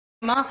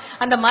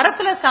அந்த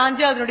மரத்துல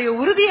சாஞ்சு அதனுடைய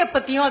உறுதியை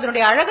பத்தியும்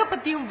அதனுடைய அழகை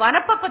பத்தியும்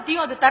வனப்பை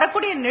பத்தியும் அது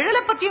தரக்கூடிய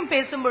நிழலை பத்தியும்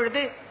பேசும்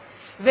பொழுது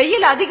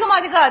வெயில்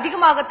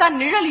அதிகமாகத்தான்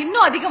நிழல்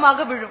இன்னும்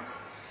அதிகமாக விழும்.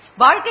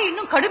 வாழ்க்கை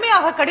இன்னும்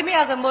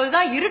கடுமையாகும்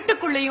போதுதான்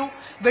இருட்டுக்குள்ளேயும்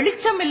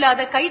வெளிச்சம்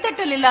இல்லாத,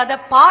 கைதட்டல்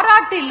இல்லாத,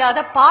 பாராட்டு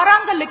இல்லாத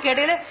பாறாங்கல்லுக்கு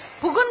இடையில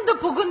புகுந்து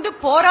புகுந்து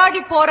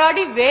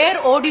போராடி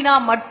வேர் ஓடினா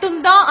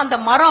மட்டும்தான் அந்த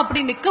மரம்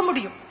அப்படி நிக்க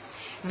முடியும்.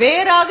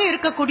 வேறாக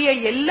இருக்கக்கூடிய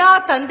எல்லா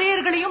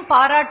தந்தையர்களையும்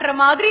பாராட்டுற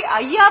மாதிரி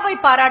ஐயாவை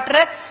பாராட்டுற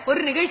ஒரு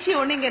நிகழ்ச்சி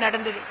ஒண்ணு இங்க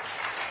நடந்தது.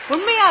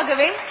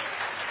 உண்மையாகவே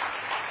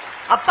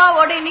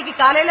அப்பாவோட இன்னைக்கு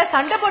காலையில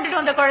சண்டை போட்டுட்டு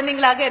வந்த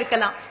குழந்தைங்களாக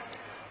இருக்கலாம்.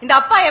 இந்த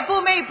அப்பா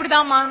எப்பவுமே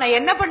இப்படிதாம்மா, நான்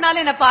என்ன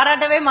பண்ணாலும் என்ன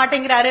பாராட்டவே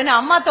மாட்டேங்கிறாருன்னு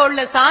அம்மா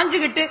தோல்ல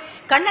சாஞ்சுகிட்டு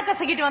கண்ணை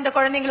கசக்கிட்டு வந்த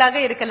குழந்தைங்களாக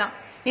இருக்கலாம்.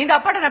 இந்த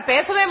அப்பாட்ட நான்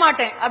பேசவே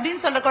மாட்டேன்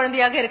அப்படின்னு சொல்ற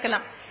குழந்தையாக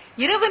இருக்கலாம்.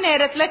 இரவு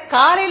நேரத்துல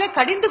காலையில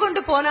கடிந்து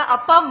கொண்டு போன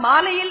அப்பா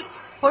மாலையில்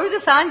பொழுது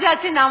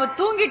சாஞ்சாச்சு, நாம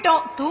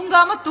தூங்கிட்டோம்,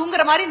 தூங்காம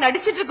தூங்குற மாதிரி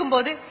நடிச்சிட்டு இருக்கும்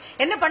போது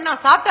என்ன பண்ணா,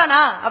 சாப்பிட்டானா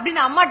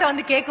அப்படின்னு அம்மாட்ட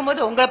வந்து கேட்கும் போது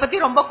உங்களை பத்தி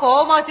ரொம்ப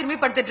கோபமா திரும்பி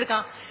படுத்துட்டு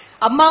இருக்கான்.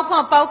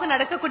 அம்மாவுக்கும் அப்பாவுக்கும்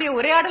நடக்கக்கூடிய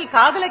உரையாடல்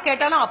காதல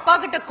கேட்டாலும் அப்பா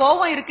கிட்ட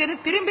கோபம் இருக்குன்னு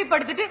திரும்பி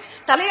படுத்துட்டு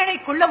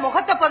தலையணைக்குள்ள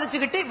முகத்தை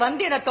புதைச்சுக்கிட்டு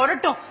வந்து என்ன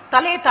தொடட்டும்,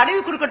 தலையை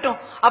தடவி கொடுக்கட்டும்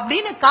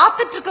அப்படின்னு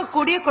காத்துட்டு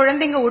இருக்கக்கூடிய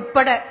குழந்தைங்க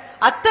உட்பட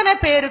அத்தனை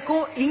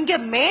பேருக்கும் இங்க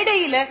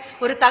மேடையில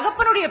ஒரு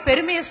தகப்பனுடைய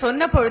பெருமையை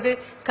சொன்ன பொழுது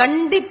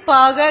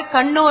கண்டிப்பாக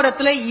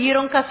கண்ணோரத்துல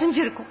ஈரம்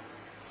கசிஞ்சிருக்கும்.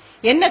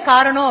 என்ன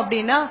காரணம்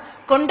அப்படின்னா,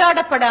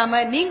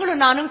 கொண்டாடப்படாம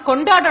நீங்களும் நானும்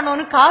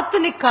கொண்டாடணும்னு காத்து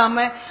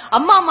நிக்காம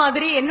அம்மா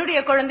மாதிரி என்னுடைய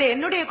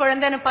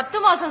குழந்தைன்னு 10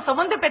 மாசம்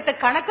சுமந்து பெற்ற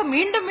கணக்கு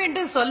மீண்டும்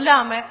மீண்டும்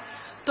சொல்லாம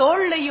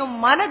தோள்லையும்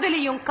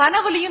மனதிலையும்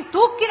கனவுலையும்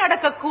தூக்கி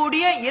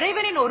நடக்கக்கூடிய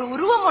இறைவனின் ஒரு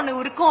உருவம் ஒண்ணு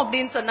இருக்கும்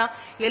அப்படின்னு சொன்னா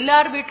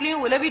எல்லார்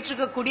வீட்லயும் உலவிட்டு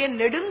இருக்கக்கூடிய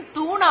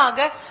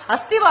நெடுந்தூணாக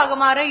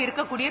அஸ்திவாகமாக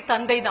இருக்கக்கூடிய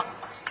தந்தை தான்.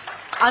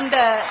 அந்த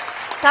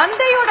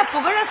தந்தையோட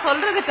புகழ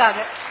சொல்றதுக்காக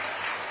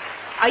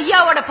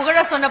ஐயாவோட புகழ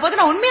சொன்ன போது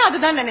நான் உண்மையா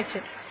அதுதான்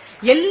நினைச்சேன்.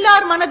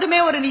 எல்லார் மனதுமே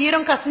ஒரு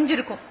ஈரம்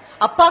கசிஞ்சிருக்கும்.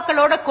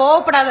 அப்பாக்களோட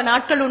கோவப்படாத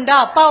நாட்கள் உண்டா,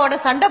 அப்பாவோட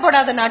சண்டை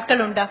போடாத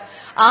நாட்கள் உண்டா?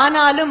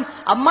 ஆனாலும்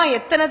அம்மா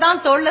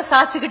எத்தனைதான் தோல்ல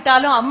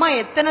சாச்சுக்கிட்டாலும், அம்மா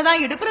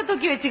எத்தனைதான் இடுப்புற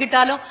தூக்கி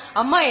வச்சுக்கிட்டாலும்,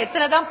 அம்மா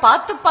எத்தனைதான்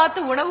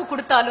பார்த்து உணவு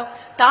கொடுத்தாலும்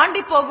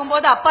தாண்டி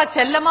போகும்போது அப்பா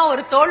செல்லமா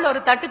ஒரு தோல்ல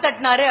ஒரு தட்டு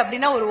தட்டினாரு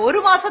அப்படின்னா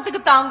ஒரு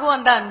மாசத்துக்கு தாங்கும்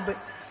அந்த அன்பு.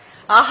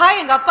 ஆஹா,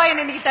 எங்க அப்பா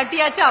என்ன இன்னைக்கு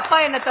தட்டியாச்சு, அப்பா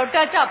என்ன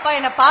தொட்டாச்சு, அப்பா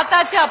என்ன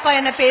பார்த்தாச்சு, அப்பா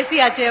என்ன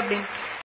பேசியாச்சு அப்படின்னு.